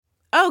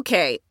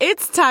Okay,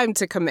 it's time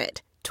to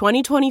commit.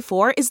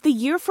 2024 is the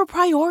year for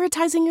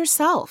prioritizing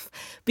yourself.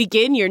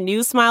 Begin your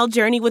new smile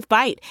journey with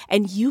Byte,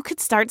 and you could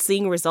start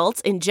seeing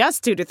results in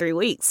just 2 to 3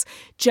 weeks.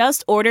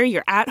 Just order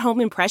your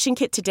at-home impression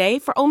kit today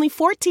for only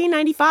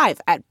 $14.95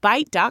 at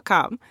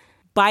Byte.com.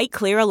 Byte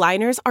Clear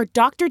aligners are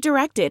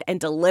doctor-directed and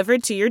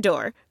delivered to your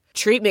door.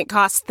 Treatment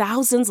costs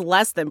thousands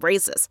less than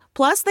braces.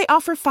 Plus, they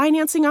offer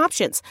financing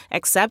options,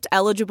 accept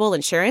eligible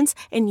insurance,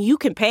 and you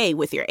can pay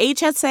with your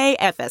HSA,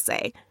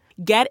 FSA.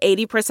 Get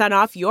 80%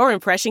 off your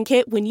impression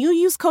kit when you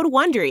use code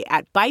WONDERY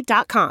at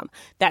Byte.com.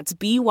 That's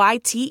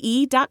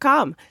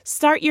BYTE.com.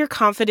 Start your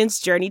confidence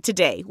journey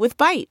today with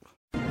Byte.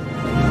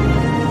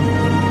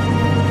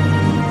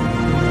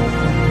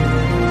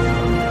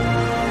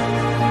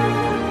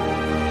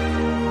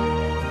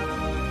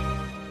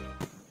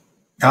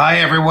 Hi,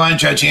 everyone.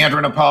 Judge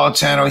Andrew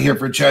Napolitano here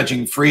for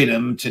Judging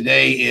Freedom.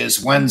 Today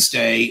is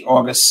Wednesday,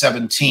 August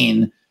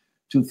 17,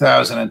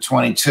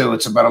 2022.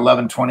 It's about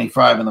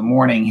 11:25 in the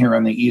morning here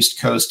on the East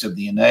Coast of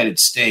the United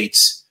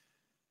States.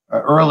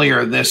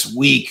 Earlier this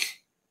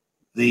week,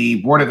 the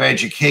Board of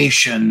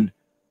Education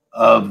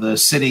of the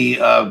city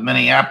of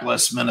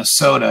Minneapolis,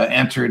 Minnesota,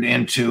 entered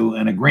into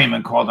an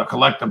agreement called a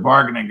collective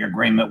bargaining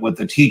agreement with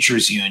the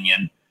teachers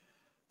union,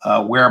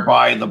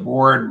 whereby the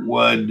board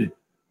would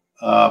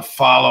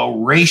follow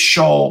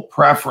racial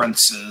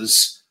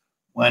preferences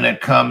when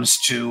it comes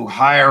to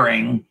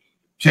hiring,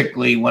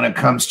 particularly when it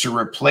comes to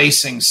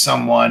replacing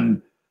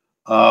someone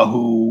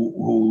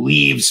who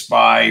leaves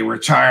by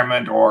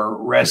retirement or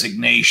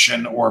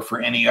resignation or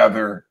for any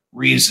other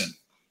reason.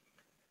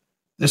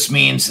 This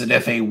means that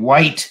if a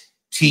white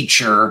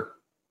teacher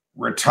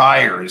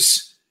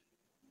retires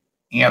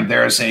and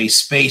there's a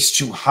space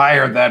to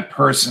hire that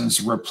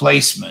person's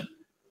replacement,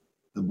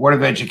 the Board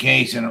of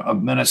Education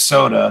of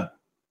Minnesota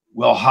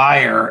will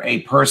hire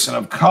a person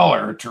of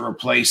color to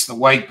replace the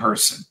white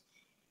person.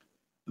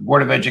 The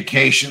Board of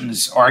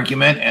Education's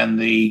argument and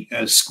the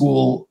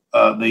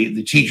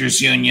the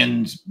teachers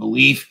union's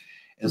belief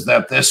is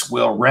that this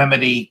will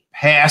remedy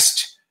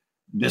past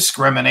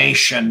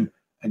discrimination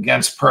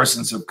against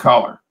persons of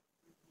color.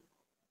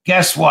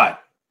 Guess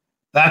what?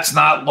 That's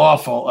not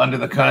lawful under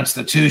the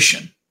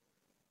Constitution.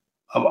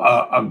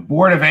 A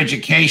Board of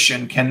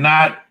Education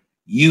cannot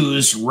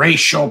use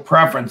racial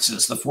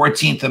preferences. The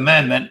 14th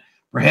Amendment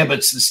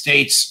prohibits the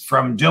states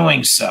from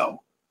doing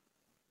so.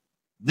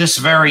 This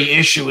very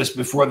issue is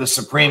before the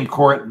Supreme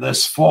Court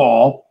this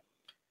fall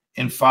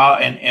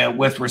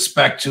with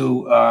respect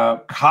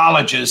to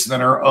colleges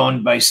that are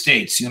owned by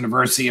states.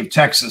 University of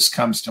Texas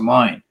comes to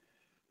mind.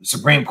 The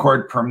Supreme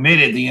Court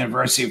permitted the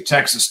University of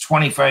Texas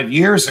 25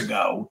 years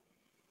ago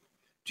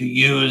to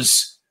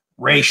use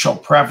racial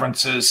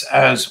preferences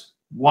as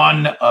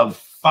one of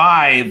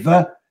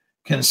 5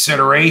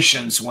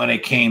 considerations when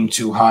it came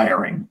to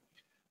hiring.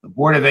 The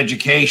Board of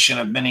Education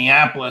of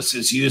Minneapolis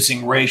is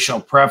using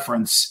racial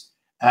preference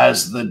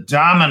as the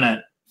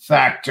dominant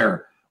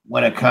factor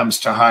when it comes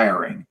to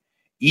hiring.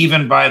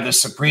 Even by the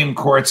Supreme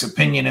Court's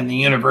opinion in the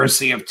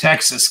University of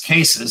Texas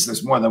cases,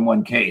 there's more than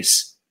one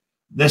case,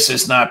 this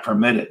is not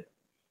permitted.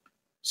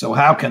 So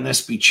how can this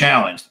be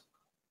challenged?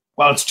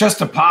 Well, it's just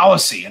a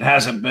policy. It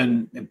hasn't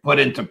been put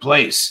into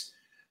place.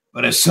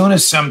 But as soon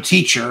as some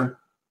teacher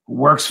who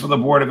works for the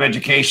Board of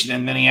Education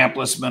in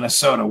Minneapolis,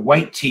 Minnesota,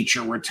 white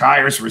teacher,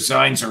 retires,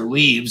 resigns, or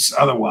leaves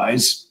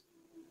otherwise,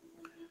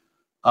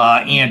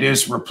 and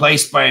is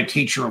replaced by a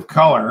teacher of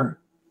color,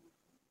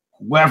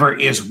 whoever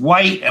is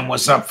white and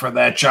was up for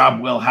that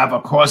job will have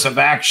a cause of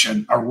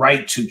action, a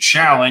right to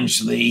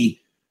challenge the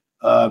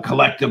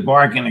collective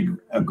bargaining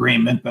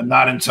agreement, but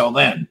not until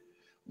then.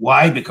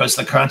 Why? Because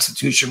the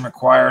Constitution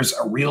requires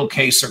a real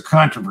case or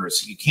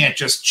controversy. You can't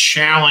just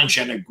challenge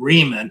an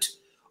agreement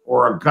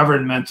or a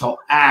governmental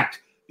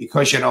act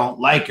because you don't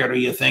like it or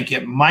you think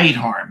it might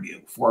harm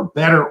you. For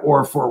better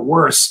or for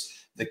worse,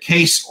 the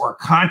case or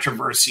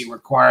controversy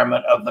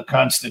requirement of the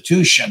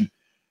Constitution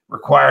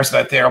requires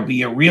that there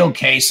be a real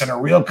case and a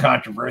real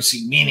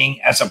controversy, meaning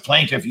as a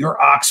plaintiff,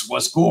 your ox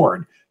was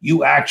gored.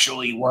 You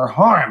actually were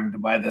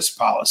harmed by this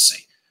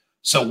policy.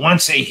 So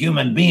once a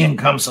human being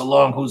comes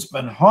along who's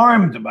been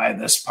harmed by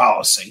this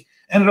policy,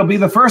 and it'll be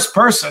the first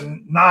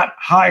person not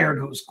hired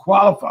who's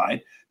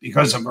qualified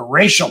because of a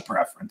racial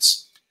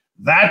preference,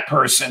 that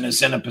person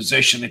is in a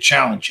position to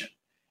challenge it.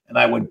 And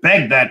I would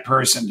beg that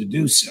person to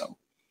do so,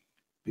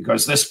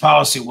 because this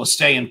policy will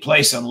stay in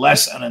place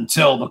unless and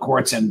until the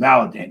courts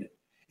invalidate it.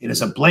 It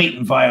is a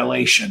blatant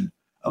violation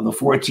of the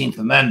 14th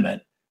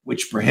Amendment,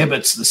 which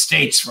prohibits the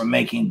states from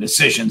making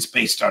decisions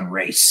based on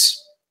race.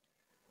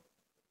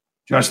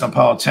 Judge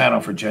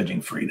Napolitano for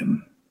Judging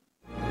Freedom.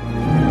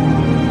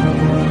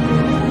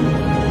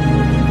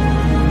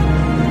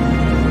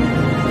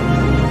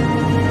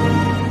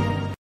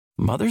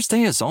 Mother's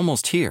Day is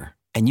almost here,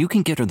 and you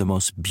can get her the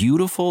most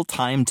beautiful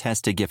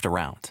time-tested gift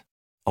around.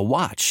 A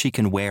watch she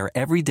can wear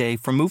every day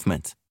for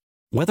Movement.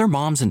 Whether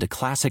mom's into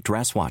classic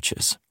dress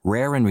watches,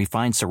 rare and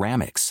refined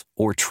ceramics,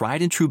 or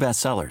tried and true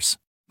bestsellers,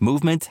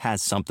 Movement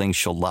has something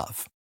she'll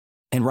love.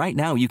 And right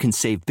now, you can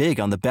save big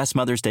on the best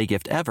Mother's Day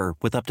gift ever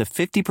with up to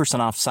 50%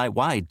 off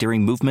site-wide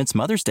during Movement's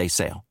Mother's Day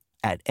sale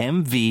at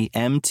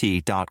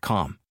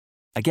MVMT.com.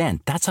 Again,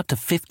 that's up to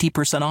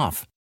 50%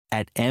 off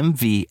at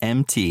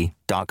MVMT.com.